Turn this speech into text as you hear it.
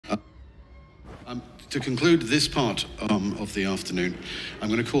To conclude this part of the afternoon, I'm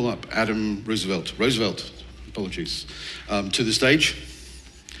going to call up Adam Roosevelt, apologies, to the stage.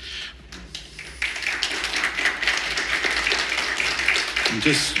 And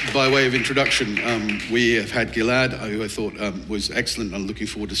just by way of introduction, we have had Gilad, who I thought was excellent. I'm looking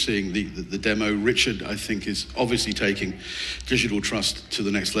forward to seeing the demo. Richard, I think, is obviously taking digital trust to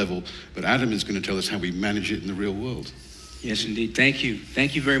the next level, but Adam is going to tell us how we manage it in the real world. Yes, indeed. Thank you.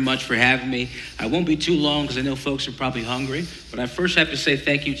 Thank you very much for having me. I won't be too long because I know folks are probably hungry, but I first have to say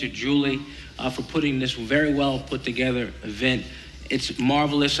thank you to Julie for putting this very well put together event. It's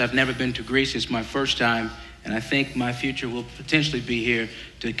marvelous. I've never been to Greece. It's my first time, and I think my future will potentially be here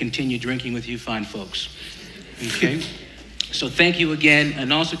to continue drinking with you fine folks. Okay? So thank you again,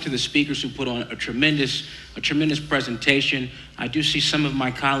 and also to the speakers who put on a tremendous presentation. I do see some of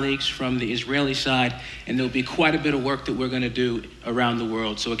my colleagues from the Israeli side, and there'll be quite a bit of work that we're going to do around the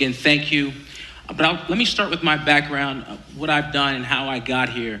world. So again, thank you. But let me start with my background, what I've done and how I got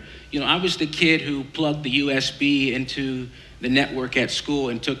here. You know, I was the kid who plugged the USB into the network at school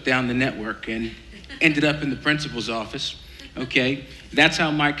and took down the network and ended up in the principal's office, okay? That's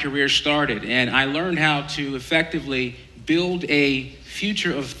how my career started, and I learned how to effectively build a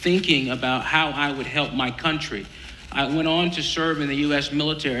future of thinking about how I would help my country. I went on to serve in the U.S.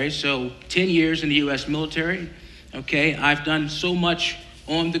 military, so 10 years in the U.S. military, okay? I've done so much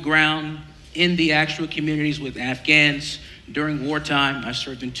on the ground in the actual communities with Afghans during wartime. I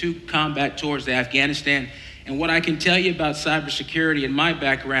served in 2 combat tours to Afghanistan, and what I can tell you about cybersecurity and my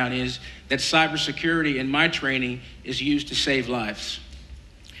background is that cybersecurity in my training is used to save lives.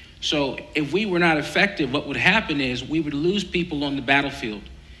 So if we were not effective, what would happen is we would lose people on the battlefield.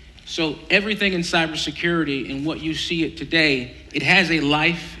 So everything in cybersecurity and what you see it today, it has a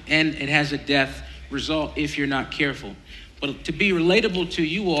life and it has a death result if you're not careful. But to be relatable to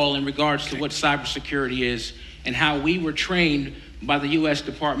you all in regards to what cybersecurity is and how we were trained by the U.S.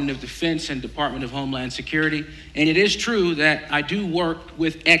 Department of Defense and Department of Homeland Security, and it is true that I do work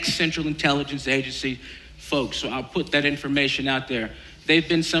with ex-Central Intelligence Agency folks, so I'll put that information out there. They've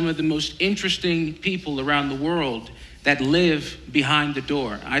been some of the most interesting people around the world that live behind the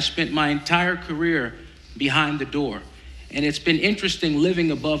door. I spent my entire career behind the door. And it's been interesting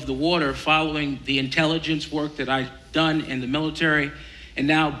living above the water, following the intelligence work that I've done in the military, and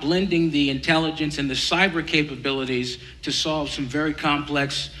now blending the intelligence and the cyber capabilities to solve some very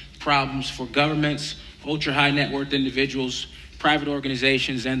complex problems for governments, ultra-high net worth individuals, private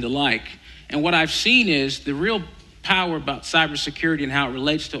organizations, and the like. And what I've seen is the real power about cybersecurity and how it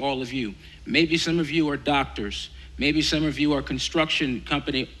relates to all of you. Maybe some of you are doctors. Maybe some of you are construction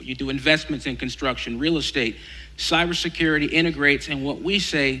company. You do investments in construction, real estate. Cybersecurity integrates in what we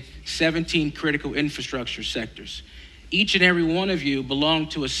say 17 critical infrastructure sectors. Each and every one of you belong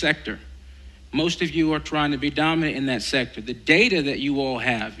to a sector. Most of you are trying to be dominant in that sector. The data that you all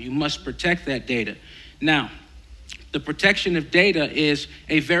have, you must protect that data. Now, the protection of data is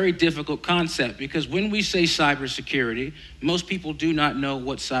a very difficult concept because when we say cybersecurity, most people do not know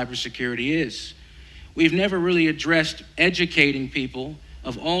what cybersecurity is. We've never really addressed educating people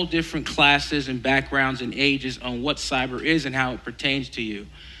of all different classes and backgrounds and ages on what cyber is and how it pertains to you.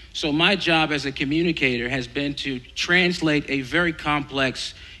 So my job as a communicator has been to translate a very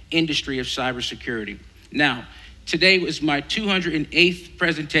complex industry of cybersecurity. Now, today was my 208th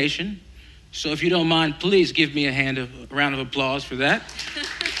presentation. So if you don't mind, please give me a round of applause for that.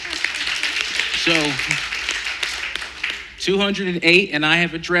 So 208, and I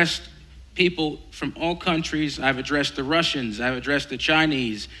have addressed people from all countries. I've addressed the Russians, I've addressed the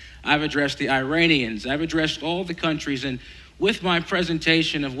Chinese, I've addressed the Iranians, I've addressed all the countries. And with my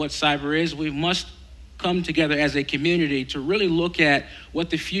presentation of what cyber is, we must come together as a community to really look at what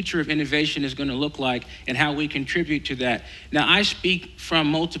the future of innovation is going to look like and how we contribute to that. Now, I speak from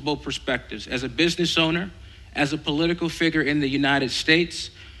multiple perspectives, as a business owner, as a political figure in the United States,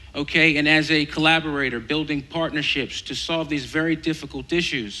 okay, and as a collaborator building partnerships to solve these very difficult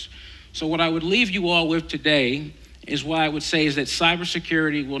issues. So what I would leave you all with today is what I would say is that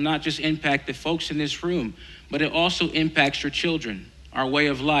cybersecurity will not just impact the folks in this room, but it also impacts your children, our way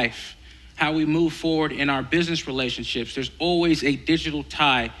of life, how we move forward in our business relationships. There's always a digital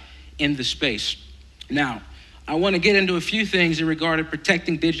tie in the space. Now, I want to get into a few things in regard to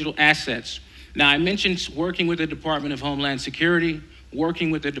protecting digital assets. Now, I mentioned working with the Department of Homeland Security,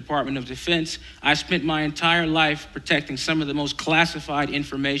 working with the Department of Defense. I spent my entire life protecting some of the most classified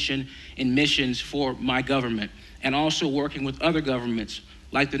information and missions for my government, and also working with other governments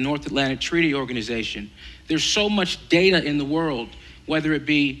like the North Atlantic Treaty Organization. There's so much data in the world, whether it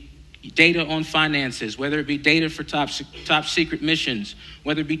be data on finances, whether it be data for top secret missions,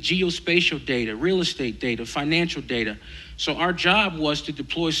 whether it be geospatial data, real estate data, financial data. So our job was to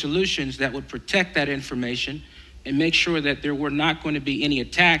deploy solutions that would protect that information and make sure that there were not going to be any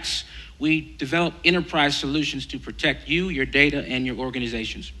attacks. We developed enterprise solutions to protect you, your data, and your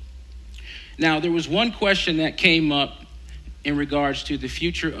organizations. Now, there was one question that came up in regards to the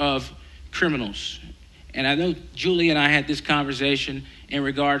future of criminals. And I know Julie and I had this conversation in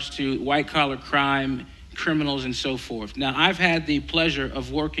regards to white-collar crime, criminals, and so forth. Now, I've had the pleasure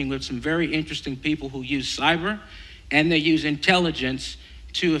of working with some very interesting people who use cyber, and they use intelligence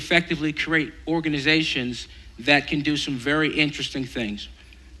to effectively create organizations that can do some very interesting things.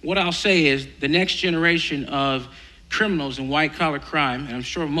 What I'll say is the next generation of criminals and white-collar crime, and I'm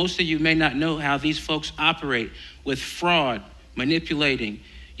sure most of you may not know how these folks operate with fraud, manipulating.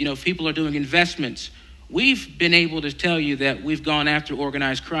 You know, if people are doing investments, we've been able to tell you that we've gone after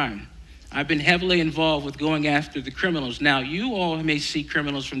organized crime. I've been heavily involved with going after the criminals. Now, you all may see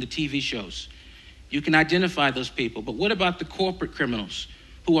criminals from the TV shows. You can identify those people, but what about the corporate criminals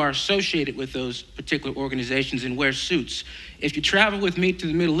who are associated with those particular organizations and wear suits? If you travel with me to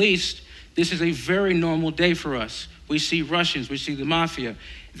the Middle East, this is a very normal day for us. We see Russians, we see the mafia.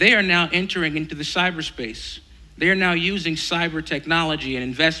 They are now entering into the cyberspace. They are now using cyber technology and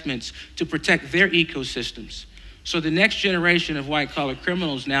investments to protect their ecosystems. So the next generation of white-collar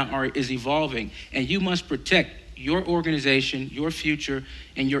criminals now is evolving, and you must protect your organization, your future,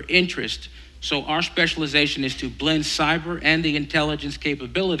 and your interest. So our specialization is to blend cyber and the intelligence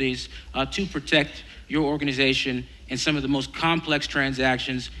capabilities to protect your organization in some of the most complex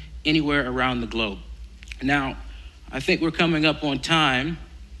transactions anywhere around the globe. Now, I think we're coming up on time.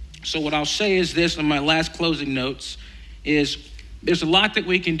 So what I'll say is this on my last closing notes is there's a lot that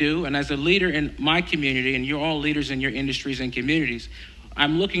we can do, and as a leader in my community, and you're all leaders in your industries and communities,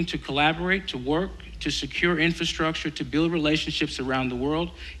 I'm looking to collaborate, to work, to secure infrastructure, to build relationships around the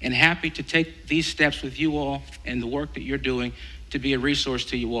world, and happy to take these steps with you all and the work that you're doing to be a resource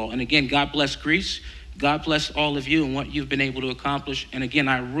to you all. And again, God bless Greece. God bless all of you and what you've been able to accomplish. And again,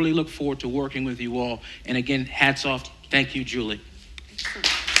 I really look forward to working with you all. And again, hats off. Thank you, Julie.